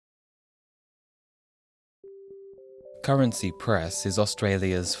Currency Press is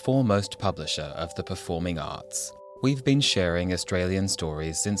Australia's foremost publisher of the performing arts. We've been sharing Australian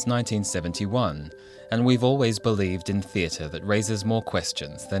stories since 1971, and we've always believed in theatre that raises more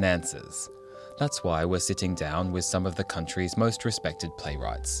questions than answers. That's why we're sitting down with some of the country's most respected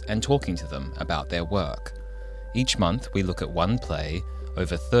playwrights and talking to them about their work. Each month we look at one play,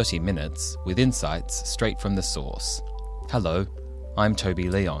 over 30 minutes, with insights straight from the source. Hello, I'm Toby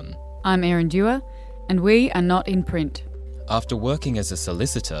Leon. I'm Erin Dewar, and we are not in print. After working as a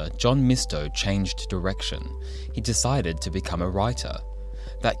solicitor, John Misto changed direction. He decided to become a writer.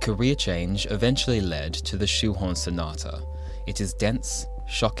 That career change eventually led to the Shoehorn Sonata. It is dense,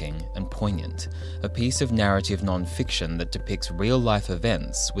 shocking and poignant, a piece of narrative non-fiction that depicts real-life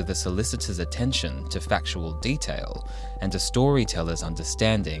events with a solicitor's attention to factual detail and a storyteller's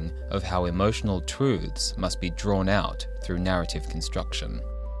understanding of how emotional truths must be drawn out through narrative construction.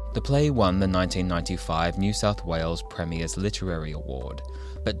 The play won the 1995 New South Wales Premier's Literary Award,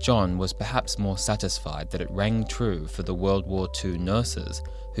 but John was perhaps more satisfied that it rang true for the World War II nurses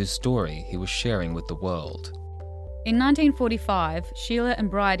whose story he was sharing with the world. In 1945, Sheila and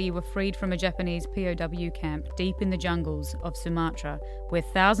Bridie were freed from a Japanese POW camp deep in the jungles of Sumatra, where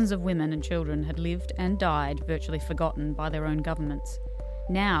thousands of women and children had lived and died virtually forgotten by their own governments.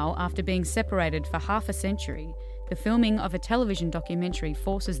 Now, after being separated for half a century, the filming of a television documentary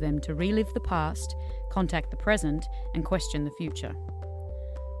forces them to relive the past, contact the present, and question the future.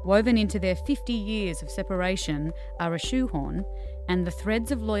 Woven into their 50 years of separation are a shoehorn and the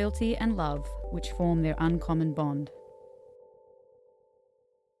threads of loyalty and love which form their uncommon bond.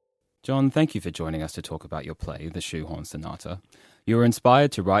 John, thank you for joining us to talk about your play, The Shoehorn Sonata. You were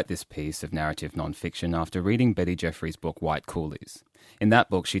inspired to write this piece of narrative non-fiction after reading Betty Jeffries' book White Coolies. In that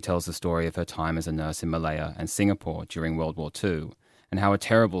book, she tells the story of her time as a nurse in Malaya and Singapore during World War II, and how a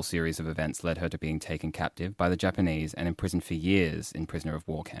terrible series of events led her to being taken captive by the Japanese and imprisoned for years in prisoner of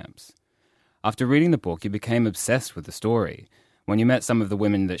war camps. After reading the book, you became obsessed with the story. When you met some of the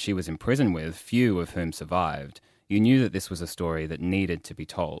women that she was in prison with, few of whom survived, you knew that this was a story that needed to be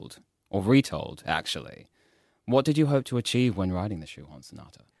told. Or retold, actually. What did you hope to achieve when writing the Shoehorn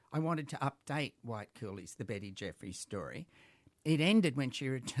Sonata? I wanted to update White Coolies, the Betty Jeffries story. It ended when she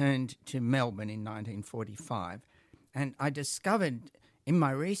returned to Melbourne in 1945, and I discovered in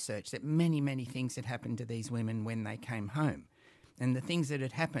my research that many things had happened to these women when they came home. And the things that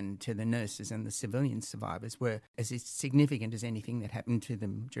had happened to the nurses and the civilian survivors were as significant as anything that happened to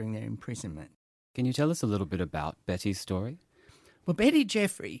them during their imprisonment. Can you tell us a little bit about Betty's story? Well, Betty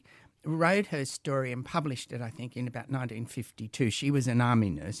Jeffrey wrote her story and published it, I think, in about 1952. She was an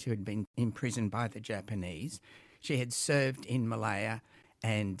army nurse who had been imprisoned by the Japanese. She had served in Malaya,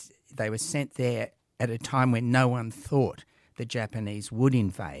 and they were sent there at a time when no one thought the Japanese would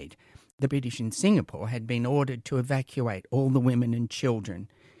invade. The British in Singapore had been ordered to evacuate all the women and children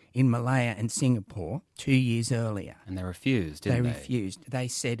in Malaya and Singapore 2 years earlier. And they refused, didn't they? They refused. They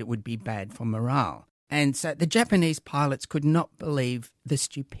said it would be bad for morale. And so the Japanese pilots could not believe the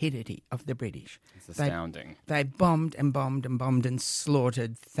stupidity of the British. It's astounding. They bombed and bombed and bombed and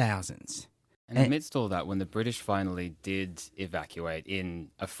slaughtered thousands. And amidst all that, when the British finally did evacuate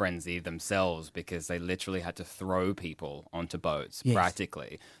in a frenzy themselves, because they literally had to throw people onto boats,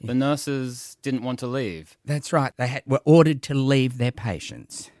 practically, the nurses didn't want to leave. That's right. They were ordered to leave their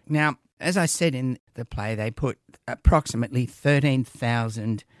patients. Now, as I said in the play, they put approximately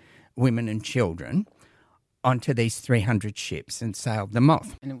 13,000 women and children onto these 300 ships and sailed them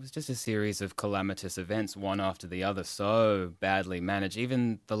off. And it was just a series of calamitous events, one after the other, so badly managed.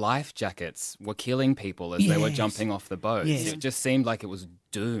 Even the life jackets were killing people as they were jumping off the boats. Yes. It just seemed like it was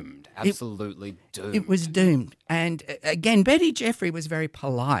doomed, absolutely doomed. It was doomed. And again, Betty Jeffrey was very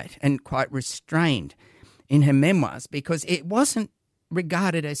polite and quite restrained in her memoirs because it wasn't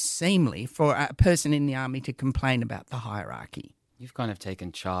regarded as seemly for a person in the army to complain about the hierarchy. You've kind of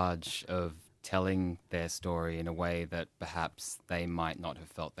taken charge of telling their story in a way that perhaps they might not have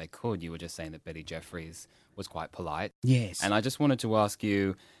felt they could. You were just saying that Betty Jeffries was quite polite. Yes. And I just wanted to ask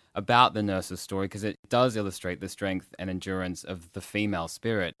you about the nurse's story because it does illustrate the strength and endurance of the female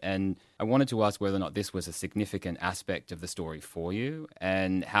spirit. And I wanted to ask whether or not this was a significant aspect of the story for you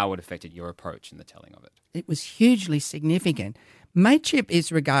and how it affected your approach in the telling of it. It was hugely significant. Mateship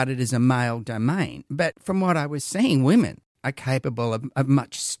is regarded as a male domain, but from what I was seeing, women are capable of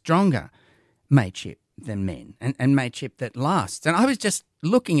much stronger mateship than men, and mateship that lasts. And I was just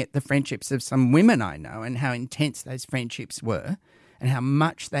looking at the friendships of some women I know and how intense those friendships were and how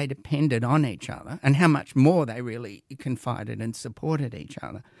much they depended on each other and how much more they really confided and supported each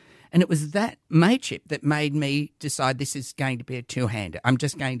other. And it was that mateship that made me decide this is going to be a two-hander. I'm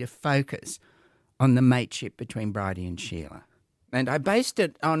just going to focus on the mateship between Bridie and Sheila. And I based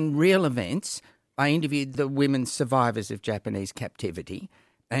it on real events. I interviewed the women survivors of Japanese captivity,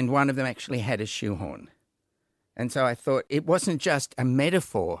 and one of them actually had a shoehorn. And so I thought it wasn't just a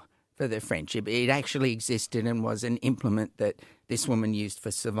metaphor for the friendship. It actually existed and was an implement that this woman used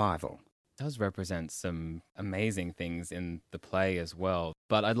for survival. It does represent some amazing things in the play as well.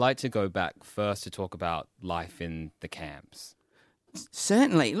 But I'd like to go back first to talk about life in the camps.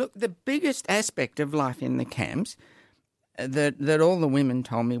 Certainly. Look, the biggest aspect of life in the camps that all the women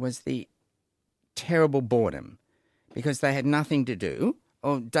told me was the terrible boredom, because they had nothing to do,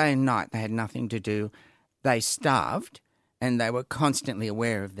 or day and night they had nothing to do. They starved, and they were constantly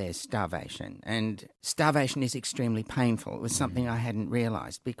aware of their starvation. And starvation is extremely painful. It was something I hadn't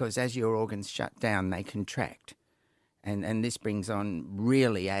realised, because as your organs shut down, they contract. And this brings on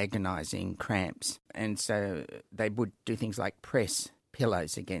really agonising cramps. And so they would do things like press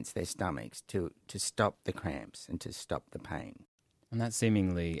pillows against their stomachs to stop the cramps and to stop the pain. And that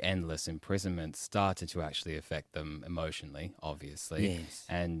seemingly endless imprisonment started to actually affect them emotionally, obviously. Yes.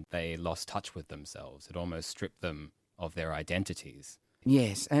 And they lost touch with themselves. It almost stripped them of their identities.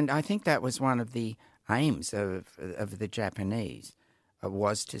 Yes, and I think that was one of the aims of the Japanese,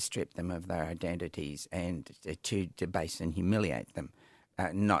 was to strip them of their identities and to debase and humiliate them,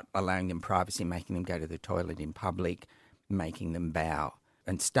 not allowing them privacy, making them go to the toilet in public, making them bow,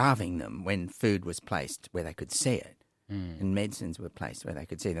 and starving them when food was placed where they could see it. And medicines were placed where they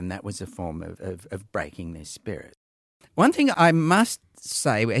could see them. That was a form of breaking their spirit. One thing I must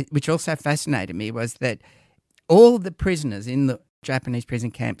say, which also fascinated me, was that all the prisoners in the Japanese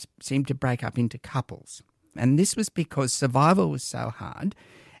prison camps seemed to break up into couples. And this was because survival was so hard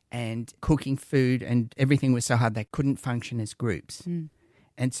and cooking food and everything was so hard they couldn't function as groups.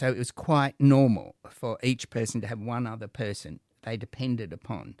 And so it was quite normal for each person to have one other person they depended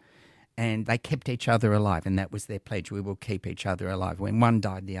upon. And they kept each other alive, and that was their pledge. We will keep each other alive. When one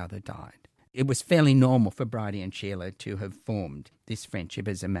died, the other died. It was fairly normal for Bridie and Sheila to have formed this friendship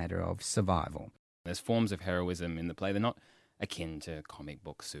as a matter of survival. There's forms of heroism in the play. They're not akin to comic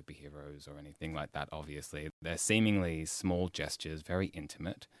book superheroes or anything like that, obviously. They're seemingly small gestures, very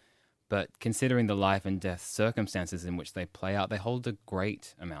intimate. But considering the life and death circumstances in which they play out, they hold a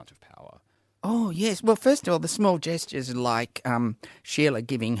great amount of power. Oh, yes. Well, first of all, the small gestures like Sheila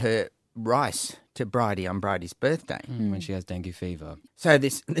giving her rice to Bridie on Bridie's birthday. When she has dengue fever. So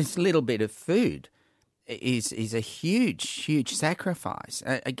this little bit of food is a huge sacrifice.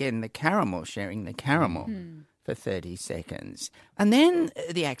 Again, the caramel, sharing the caramel for 30 seconds. And then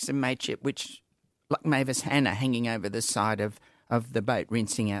the acts of mateship, which, like Mavis Hannah hanging over the side of the boat,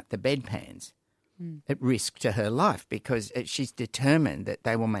 rinsing out the bedpans, at risk to her life, because she's determined that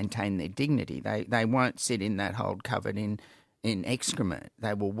they will maintain their dignity. They won't sit in that hold covered in excrement.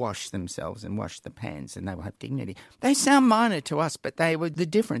 They will wash themselves and wash the pans, and they will have dignity. They sound minor to us, but they were the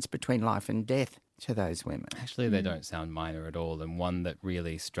difference between life and death to those women. Actually, they don't sound minor at all. And one that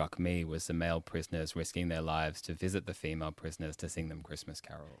really struck me was the male prisoners risking their lives to visit the female prisoners to sing them Christmas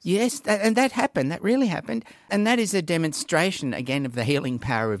carols. Yes, and that happened. That really happened. And that is a demonstration, again, of the healing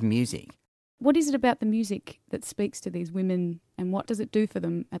power of music. What is it about the music that speaks to these women, and what does it do for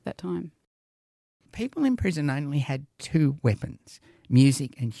them at that time? People in prison only had two weapons,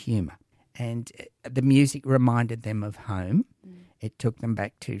 music and humour. And the music reminded them of home. It took them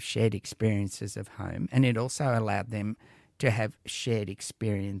back to shared experiences of home, and it also allowed them to have shared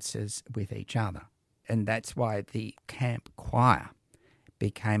experiences with each other. And that's why the camp choir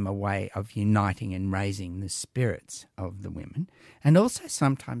became a way of uniting and raising the spirits of the women. And also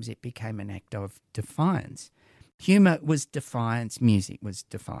sometimes it became an act of defiance. Humour was defiance, music was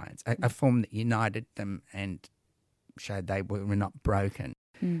defiance, a form that united them and showed they were not broken.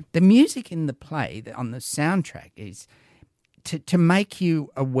 The music in the play, on the soundtrack, is to make you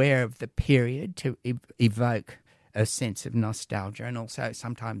aware of the period, to evoke a sense of nostalgia, and also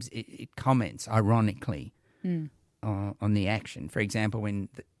sometimes it comments ironically on the action. For example, when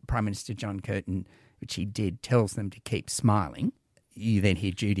Prime Minister John Curtin, which he did, tells them to keep smiling, you then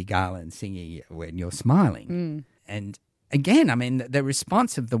hear Judy Garland singing When You're Smiling. And again, I mean, the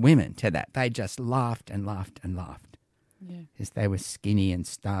response of the women to that, they just laughed and laughed and laughed. Yeah. As they were skinny and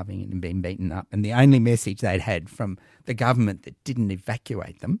starving and being beaten up. And the only message they'd had from the government that didn't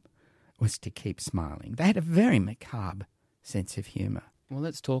evacuate them was to keep smiling. They had a very macabre sense of humour. Well,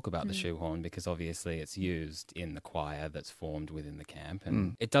 let's talk about the shoehorn, because obviously it's used in the choir that's formed within the camp,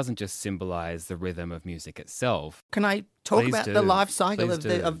 and it doesn't just symbolise the rhythm of music itself. Can I talk Please about do. the life cycle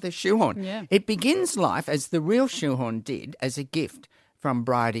Please of the shoehorn? Yeah. It begins life, as the real shoehorn did, as a gift from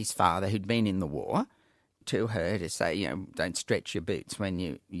Bridie's father, who'd been in the war, to her to say, don't stretch your boots when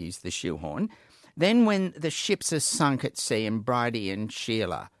you use the shoehorn. Then when the ships are sunk at sea and Bridie and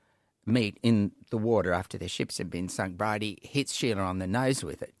Sheila meet in the water after their ships have been sunk, Bridie hits Sheila on the nose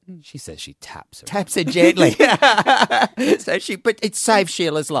with it. She says she taps her. Taps her gently. But it saves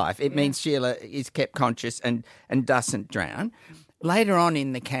Sheila's life. It means Sheila is kept conscious and doesn't drown. Later on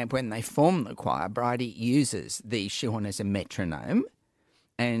in the camp, when they form the choir, Bridie uses the shoehorn as a metronome.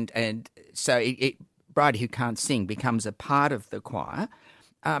 And so Bridie, who can't sing, becomes a part of the choir.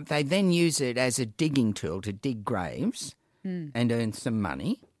 They then use it as a digging tool to dig graves and earn some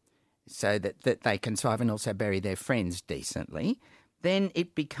money so that they can survive and also bury their friends decently. Then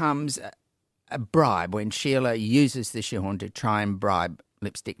it becomes a bribe when Sheila uses the shoehorn to try and bribe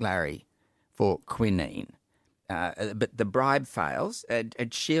Lipstick Larry for quinine. But the bribe fails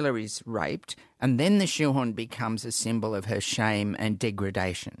and Sheila is raped, and then the shoehorn becomes a symbol of her shame and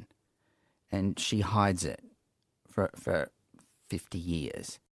degradation. And she hides it for 50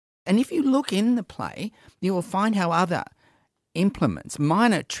 years. And if you look in the play, you will find how other implements,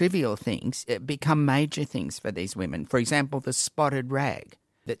 minor trivial things, become major things for these women. For example, the spotted rag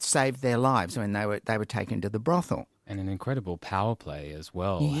that saved their lives when they were taken to the brothel. And an incredible power play as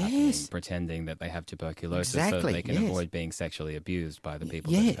well, happening, pretending that they have tuberculosis so that they can avoid being sexually abused by the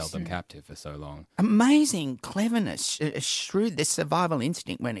people that have held them captive for so long. Amazing cleverness, shrewd. The survival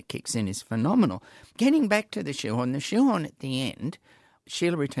instinct when it kicks in is phenomenal. Getting back to the shoehorn at the end,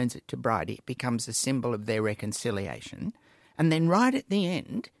 Sheila returns it to Bridie. It becomes a symbol of their reconciliation. And then right at the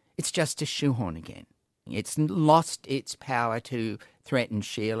end, it's just a shoehorn again. It's lost its power to threaten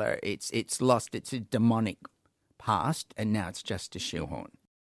Sheila. It's lost its demonic past, and now it's just a shoehorn.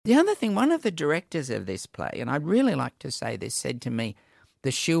 The other thing, one of the directors of this play, and I'd really like to say this, said to me,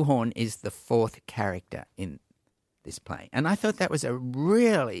 the shoehorn is the fourth character in this play. And I thought that was a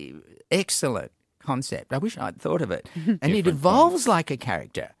really excellent concept. I wish I'd thought of it. And it evolves like a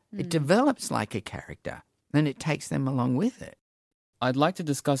character. It develops like a character, and it takes them along with it. I'd like to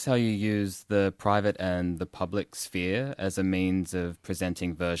discuss how you use the private and the public sphere as a means of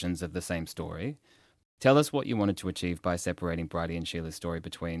presenting versions of the same story. Tell us what you wanted to achieve by separating Bridie and Sheila's story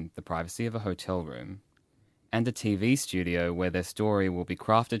between the privacy of a hotel room and a TV studio where their story will be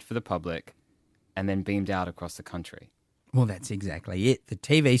crafted for the public and then beamed out across the country. Well, that's exactly it. The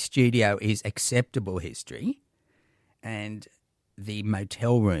TV studio is acceptable history and the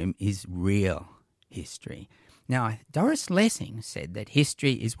motel room is real history. Now, Doris Lessing said that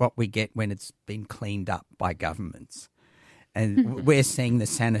history is what we get when it's been cleaned up by governments. And we're seeing the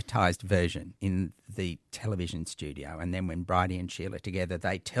sanitised version in the television studio. And then when Bridie and Sheila together,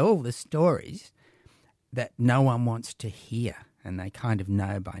 they tell the stories that no one wants to hear. And they kind of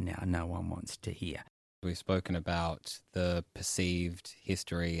know by now no one wants to hear. We've spoken about the perceived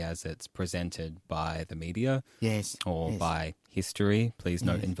history as it's presented by the media. Yes. Or by history, please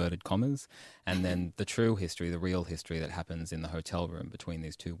note inverted commas. And then the true history, the real history that happens in the hotel room between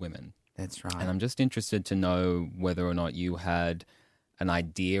these two women. That's right. And I'm just interested to know whether or not you had an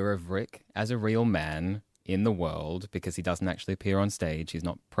idea of Rick as a real man in the world, because he doesn't actually appear on stage. He's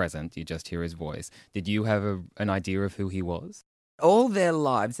not present. You just hear his voice. Did you have an idea of who he was? All their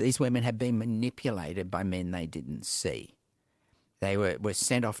lives, these women have been manipulated by men they didn't see. They were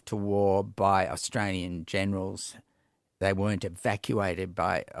sent off to war by Australian generals. They weren't evacuated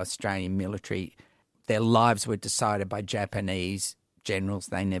by Australian military. Their lives were decided by Japanese generals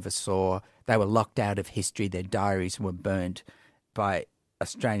they never saw. They were locked out of history. Their diaries were burnt by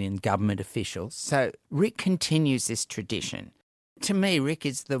Australian government officials. So Rick continues this tradition. To me, Rick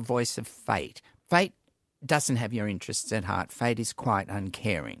is the voice of fate. Fate doesn't have your interests at heart. Fate is quite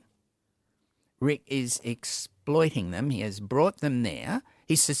uncaring. Rick is exploiting them. He has brought them there.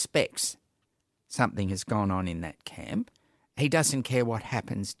 He suspects something has gone on in that camp. He doesn't care what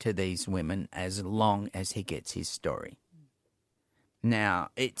happens to these women as long as he gets his story. Now,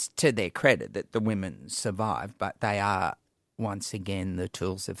 it's to their credit that the women survive, but they are, once again, the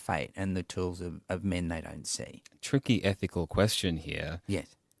tools of fate and the tools of men they don't see. Tricky ethical question here.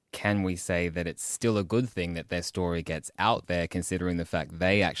 Yes. Can we say that it's still a good thing that their story gets out there, considering the fact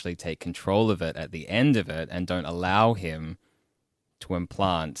they actually take control of it at the end of it and don't allow him to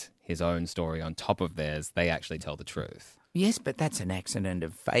implant his own story on top of theirs? They actually tell the truth. Yes, but that's an accident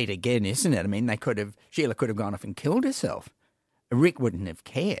of fate again, isn't it? I mean, Sheila could have gone off and killed herself. Rick wouldn't have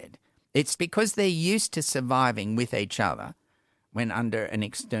cared. It's because they're used to surviving with each other when under an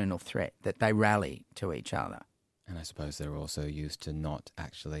external threat that they rally to each other. And I suppose they're also used to not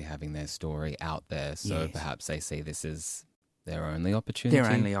actually having their story out there, so perhaps they see this as their only opportunity. Their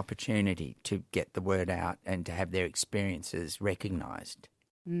only opportunity to get the word out and to have their experiences recognised.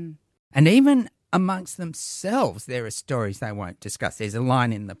 And even amongst themselves, there are stories they won't discuss. There's a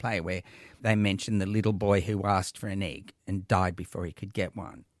line in the play where they mention the little boy who asked for an egg and died before he could get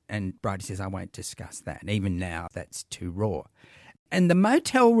one. And Bridie says, I won't discuss that. Even now, that's too raw. And the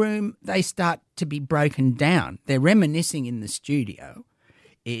motel room, they start to be broken down. They're reminiscing in the studio.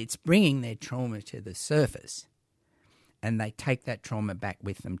 It's bringing their trauma to the surface. And they take that trauma back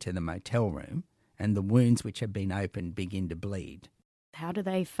with them to the motel room. And the wounds which have been opened begin to bleed. How do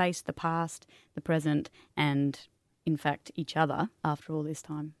they face the past, the present, and, in fact, each other after all this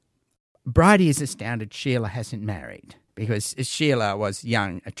time? Bridie is astounded Sheila hasn't married because Sheila was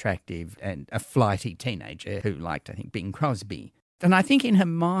young, attractive, and a flighty teenager who liked, I think, Bing Crosby. And I think in her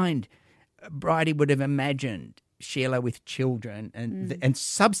mind, Bridie would have imagined Sheila with children and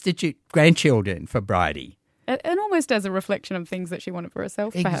substitute grandchildren for Bridie. And almost as a reflection of things that she wanted for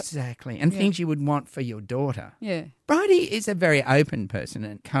herself, perhaps. Exactly, and things you would want for your daughter. Yeah. Bridie is a very open person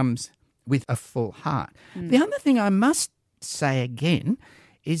and comes with a full heart. The other thing I must say again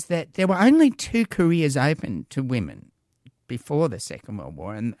is that there were only 2 careers open to women before the Second World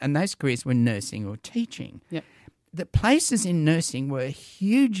War, and those careers were nursing or teaching. Yep. The places in nursing were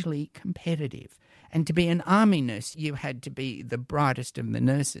hugely competitive, and to be an army nurse, you had to be the brightest of the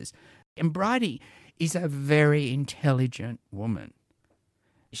nurses. And Bridie is a very intelligent woman.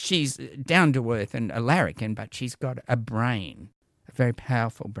 She's down to earth and a larrikin, but she's got a brain, a very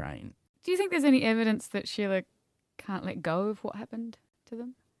powerful brain. Do you think there's any evidence that Sheila can't let go of what happened to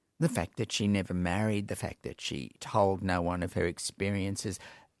them? The fact that she never married, the fact that she told no one of her experiences,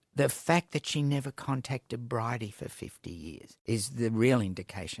 the fact that she never contacted Bridie for 50 years is the real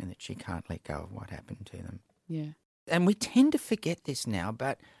indication that she can't let go of what happened to them. Yeah. And we tend to forget this now,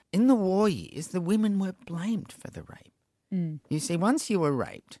 but in the war years, the women were blamed for the rape. You see, once you were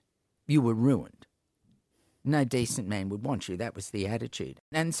raped, you were ruined. No decent man would want you. That was the attitude.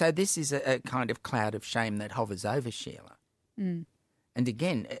 And so this is a kind of cloud of shame that hovers over Sheila. And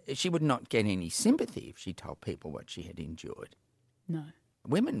again, she would not get any sympathy if she told people what she had endured. No.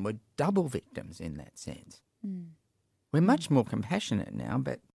 Women were double victims in that sense. We're much more compassionate now,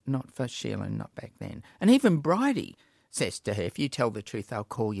 but not for Sheila and not back then. And even Bridie says to her, if you tell the truth, I'll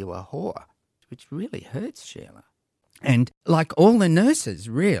call you a whore, which really hurts Sheila. And like all the nurses,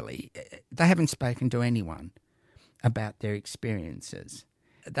 really, they haven't spoken to anyone about their experiences.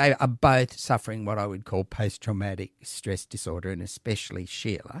 They are both suffering what I would call post-traumatic stress disorder, and especially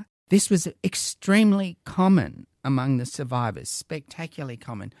Sheila. This was extremely common among the survivors, spectacularly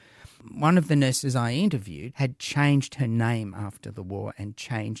common. One of the nurses I interviewed had changed her name after the war and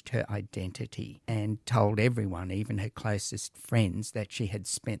changed her identity and told everyone, even her closest friends, that she had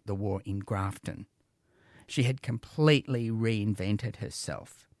spent the war in Grafton. She had completely reinvented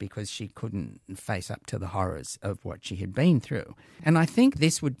herself because she couldn't face up to the horrors of what she had been through. And I think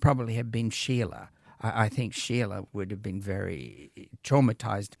this would probably have been Sheila. I think Sheila would have been very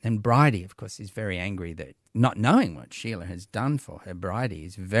traumatised. And Bridie, of course, is very angry that, not knowing what Sheila has done for her, Bridie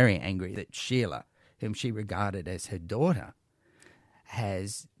is very angry that Sheila, whom she regarded as her daughter,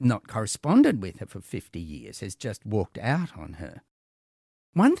 has not corresponded with her for 50 years, has just walked out on her.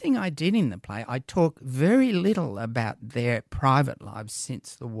 One thing I did in the play, I talk very little about their private lives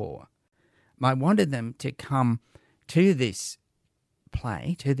since the war. I wanted them to come to this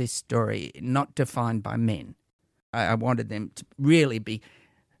play, to this story, not defined by men. I wanted them to really be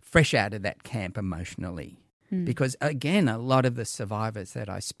fresh out of that camp emotionally. Because, again, a lot of the survivors that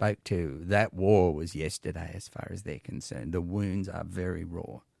I spoke to, that war was yesterday as far as they're concerned. The wounds are very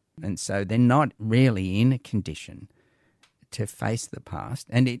raw. And so they're not really in a condition to face the past.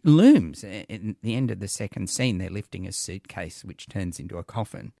 And it looms. At the end of the second scene, they're lifting a suitcase which turns into a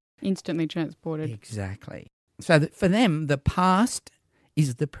coffin. Instantly transported. Exactly. So that for them, the past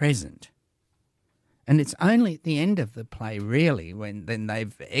is the present. And it's only at the end of the play, really, when then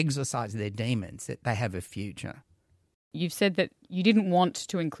they've exorcised their demons, that they have a future. You've said that you didn't want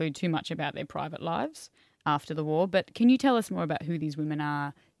to include too much about their private lives after the war, but can you tell us more about who these women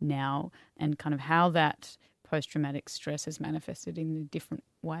are now and kind of how that post-traumatic stress has manifested in the different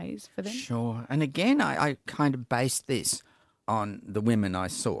ways for them? Sure. And again, I kind of based this on the women I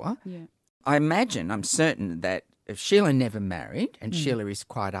saw. Yeah. I'm certain that if Sheila never married, and Sheila is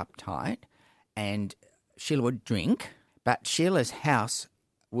quite uptight, and Sheila would drink, but Sheila's house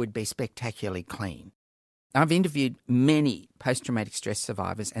would be spectacularly clean. I've interviewed many post-traumatic stress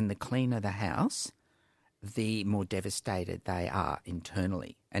survivors, and the cleaner the house, the more devastated they are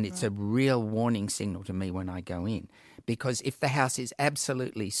internally. And it's a real warning signal to me when I go in, because if the house is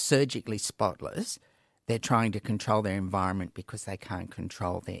absolutely surgically spotless, they're trying to control their environment because they can't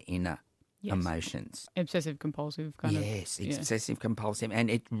control their inner emotions. Obsessive compulsive kind of. Yes, obsessive compulsive. And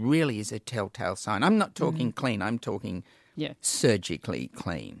it really is a telltale sign. I'm not talking clean, I'm talking surgically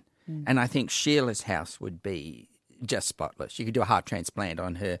clean. And I think Sheila's house would be just spotless. You could do a heart transplant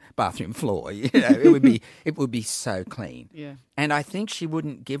on her bathroom floor. It would be so clean. Yeah. And I think she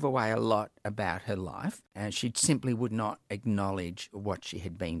wouldn't give away a lot about her life, and she simply would not acknowledge what she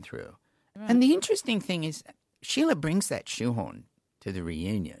had been through. Right. And the interesting thing is, Sheila brings that shoehorn to the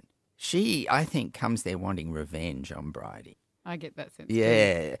reunion. She, I think, comes there wanting revenge on Bridie. I get that sense.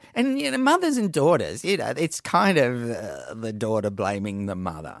 Yeah. And mothers and daughters, it's kind of the daughter blaming the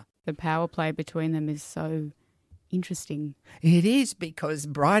mother. The power play between them is so interesting. It is, because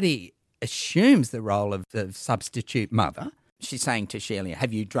Bridie assumes the role of the substitute mother. She's saying to Sheila,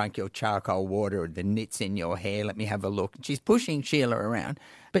 have you drunk your charcoal water or the knits in your hair? Let me have a look. She's pushing Sheila around.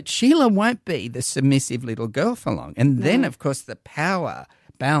 But Sheila won't be the submissive little girl for long. And then, of course, the power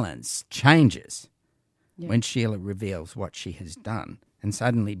balance changes when Sheila reveals what she has done. And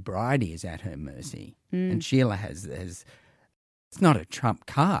suddenly Bridie is at her mercy. And Sheila has it's not a trump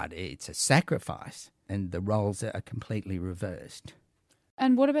card, it's a sacrifice. And the roles are completely reversed.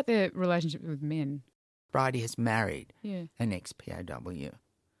 And what about their relationship with men? Bridie has married an ex-POW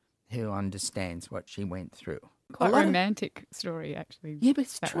who understands what she went through. Quite a romantic story, actually. Yeah, but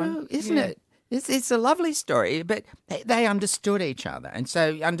it's true, isn't it? It's a lovely story, but they understood each other, and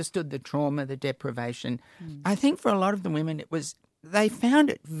so understood the trauma, the deprivation. I think for a lot of the women, they found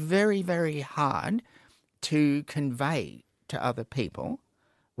it very, very hard to convey to other people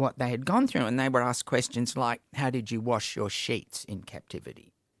what they had gone through, and they were asked questions like, how did you wash your sheets in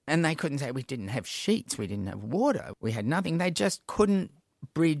captivity? And they couldn't say, we didn't have sheets, we didn't have water, we had nothing. They just couldn't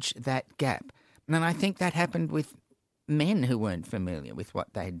bridge that gap. And I think that happened with men who weren't familiar with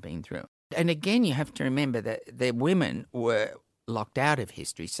what they had been through. And again, you have to remember that their women were locked out of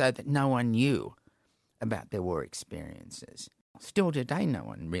history so that no one knew about their war experiences. Still today, no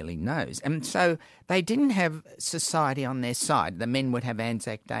one really knows. And so they didn't have society on their side. The men would have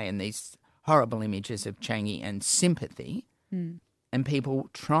Anzac Day and these horrible images of Changi and sympathy and people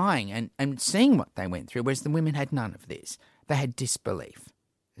trying and seeing what they went through, whereas the women had none of this. They had disbelief.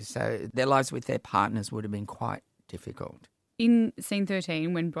 So their lives with their partners would have been quite difficult. In scene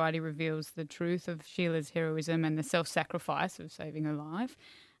 13, when Bridie reveals the truth of Sheila's heroism and the self-sacrifice of saving her life,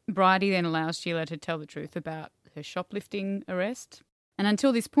 Bridie then allows Sheila to tell the truth about her shoplifting arrest. And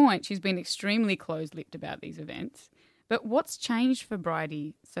until this point, she's been extremely close-lipped about these events. But what's changed for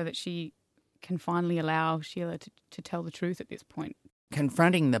Bridie so that she can finally allow Sheila to tell the truth at this point?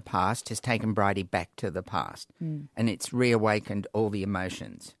 Confronting the past has taken Bridie back to the past, and it's reawakened all the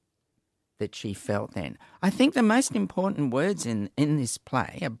emotions that she felt then. I think the most important words in this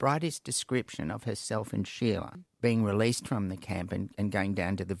play are Bridie's description of herself and Sheila being released from the camp and going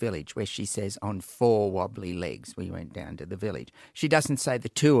down to the village, where she says, on 4 wobbly legs we went down to the village. She doesn't say the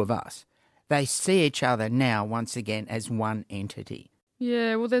two of us. They see each other now once again as one entity.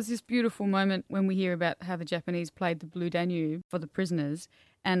 Yeah, well, there's this beautiful moment when we hear about how the Japanese played the Blue Danube for the prisoners,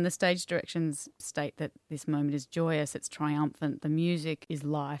 and the stage directions state that this moment is joyous, it's triumphant, the music is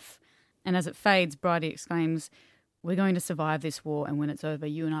life. And as it fades, Bridie exclaims, we're going to survive this war, and when it's over,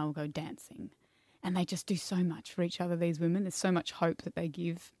 you and I will go dancing. And they just do so much for each other, these women. There's so much hope that they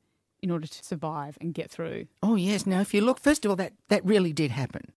give in order to survive and get through. Oh, yes. Now, if you look, first of all, that really did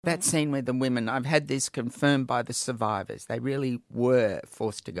happen. That scene where the women, I've had this confirmed by the survivors, they really were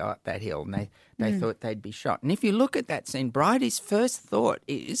forced to go up that hill, and they thought they'd be shot. And if you look at that scene, Bridie's first thought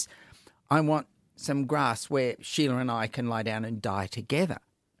is, I want some grass where Sheila and I can lie down and die together.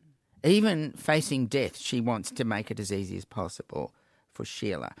 Even facing death, she wants to make it as easy as possible for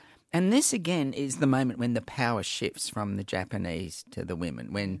Sheila. And this, again, is the moment when the power shifts from the Japanese to the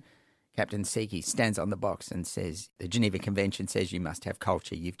women, when Captain Seki stands on the box and says, the Geneva Convention says you must have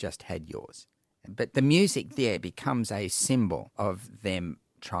culture, you've just had yours. But the music there becomes a symbol of them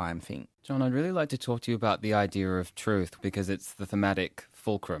triumphing. John, I'd really like to talk to you about the idea of truth, because it's the thematic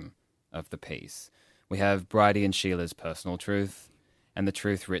fulcrum of the piece. We have Bridie and Sheila's personal truth and the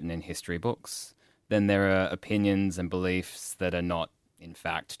truth written in history books. Then there are opinions and beliefs that are not, in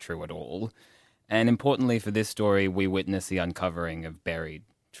fact, true at all. And importantly for this story, we witness the uncovering of buried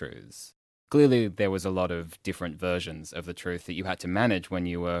truths. Clearly, there was a lot of different versions of the truth that you had to manage when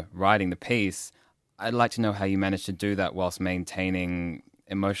you were writing the piece. I'd like to know how you managed to do that whilst maintaining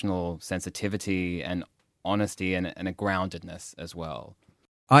emotional sensitivity and honesty and a groundedness as well.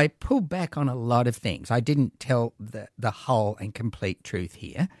 I pulled back on a lot of things. I didn't tell the whole and complete truth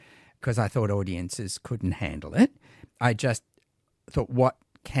here because I thought audiences couldn't handle it. I just thought, what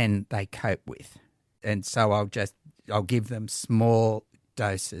can they cope with? And so I'll give them small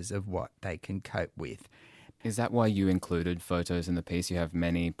doses of what they can cope with. Is that why you included photos in the piece? You have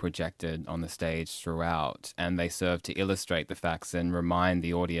many projected on the stage throughout, and they serve to illustrate the facts and remind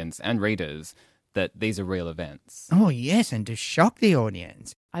the audience and readers that these are real events. Oh, yes, and to shock the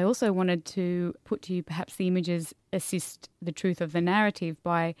audience. I also wanted to put to you perhaps the images assist the truth of the narrative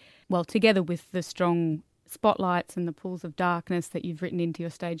by, well, together with the strong spotlights and the pools of darkness that you've written into your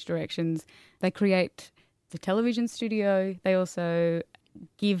stage directions, they create the television studio. They also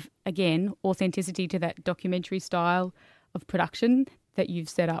give, again, authenticity to that documentary style of production that you've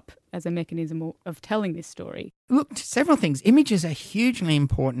set up as a mechanism of telling this story. Look, several things. Images are hugely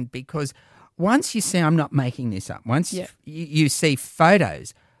important because once you see, I'm not making this up, once you see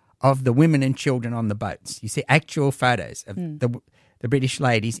photos of the women and children on the boats, you see actual photos of the British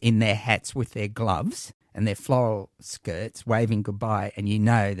ladies in their hats with their gloves and their floral skirts waving goodbye, and you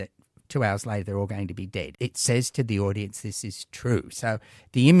know that 2 hours later they're all going to be dead. It says to the audience this is true. So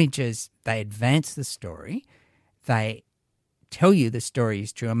the images, they advance the story, they tell you the story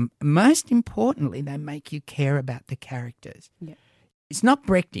is true, and most importantly, they make you care about the characters. Yeah. It's not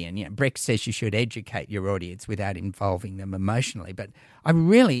Brechtian. Brecht says you should educate your audience without involving them emotionally, but I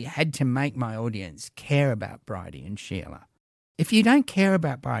really had to make my audience care about Bridie and Sheila. If you don't care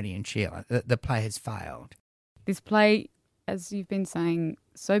about Bridie and Sheila, the play has failed. This play, as you've been saying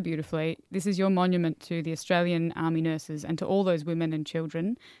so beautifully, this is your monument to the Australian Army nurses and to all those women and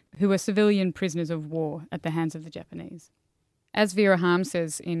children who were civilian prisoners of war at the hands of the Japanese. As Vera Harm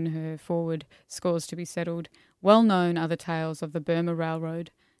says in her foreword, Scores to be Settled, well known are the tales of the Burma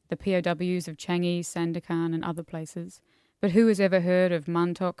Railroad, the POWs of Changi, Sandakan and other places, but who has ever heard of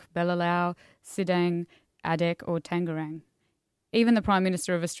Muntok, Belalau, Sidang, Adek or Tangerang? Even the Prime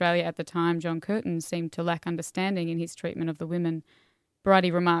Minister of Australia at the time, John Curtin, seemed to lack understanding in his treatment of the women. Bridie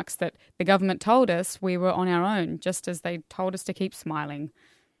remarks that the government told us we were on our own, just as they told us to keep smiling.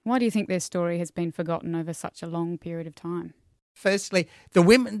 Why do you think their story has been forgotten over such a long period of time? Firstly, the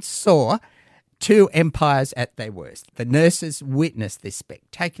women saw two empires at their worst. The nurses witnessed this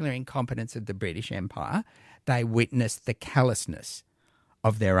spectacular incompetence of the British Empire. They witnessed the callousness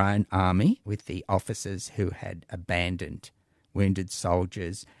of their own army with the officers who had abandoned wounded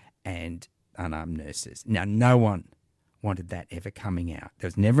soldiers and unarmed nurses. Now, no one wanted that ever coming out. There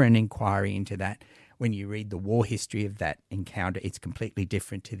was never an inquiry into that. When you read the war history of that encounter, it's completely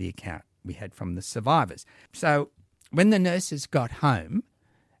different to the account we had from the survivors. So when the nurses got home,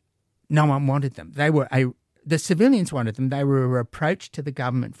 no one wanted them. The civilians wanted them. They were a reproach to the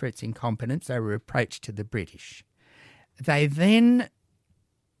government for its incompetence. They were a reproach to the British. They then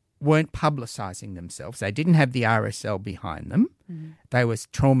weren't publicising themselves. They didn't have the RSL behind them. They were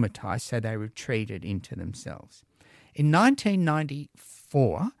traumatised, so they retreated into themselves. In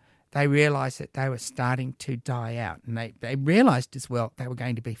 1994, they realised that they were starting to die out, and they realised as well they were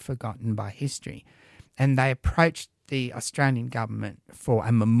going to be forgotten by history. And they approached the Australian government for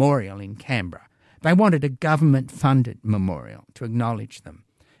a memorial in Canberra. They wanted a government-funded memorial to acknowledge them,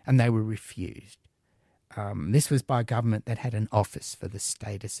 and they were refused. This was by a government that had an office for the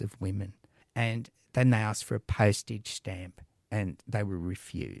status of women. And then they asked for a postage stamp, and they were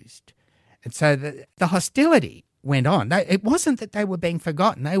refused. And so the hostility went on. It wasn't that they were being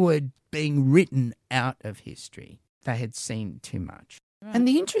forgotten. They were being written out of history. They had seen too much. Right. And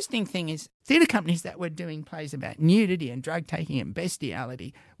the interesting thing is, theatre companies that were doing plays about nudity and drug-taking and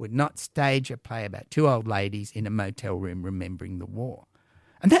bestiality would not stage a play about two old ladies in a motel room remembering the war.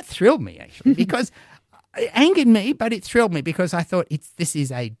 And that thrilled me, actually, because it angered me, but it thrilled me because I thought this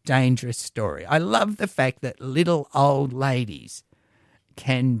is a dangerous story. I love the fact that little old ladies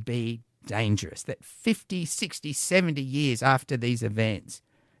can be dangerous, that 50, 60, 70 years after these events,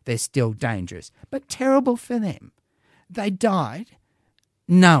 they're still dangerous. But terrible for them. They died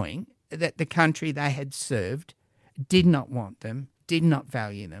knowing that the country they had served did not want them, did not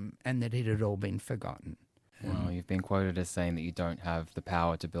value them, and that it had all been forgotten. Well, you've been quoted as saying that you don't have the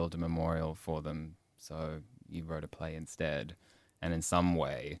power to build a memorial for them, so you wrote a play instead, and in some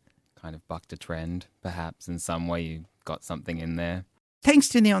way kind of bucked a trend, perhaps. In some way you got something in there. Thanks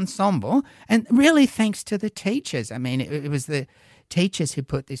to the ensemble, and really thanks to the teachers. I mean, it was the teachers who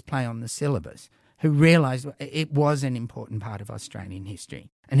put this play on the syllabus, who realised it was an important part of Australian history,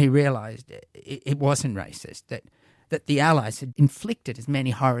 and who realised it wasn't racist, that the Allies had inflicted as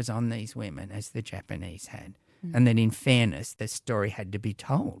many horrors on these women as the Japanese had, and that in fairness, the story had to be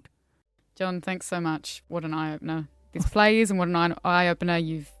told. John, thanks so much. What an eye-opener this play is, and what an eye-opener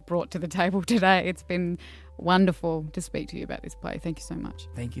you've brought to the table today. It's been wonderful to speak to you about this play. Thank you so much.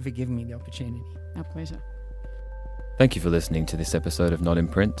 Thank you for giving me the opportunity. Our pleasure. Thank you for listening to this episode of Not in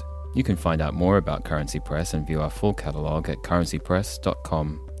Print. You can find out more about Currency Press and view our full catalogue at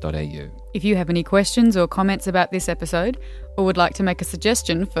currencypress.com.au. If you have any questions or comments about this episode, or would like to make a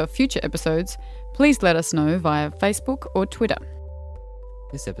suggestion for future episodes, please let us know via Facebook or Twitter.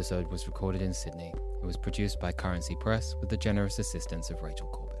 This episode was recorded in Sydney. It was produced by Currency Press with the generous assistance of Rachel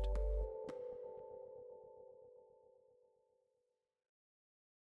Court.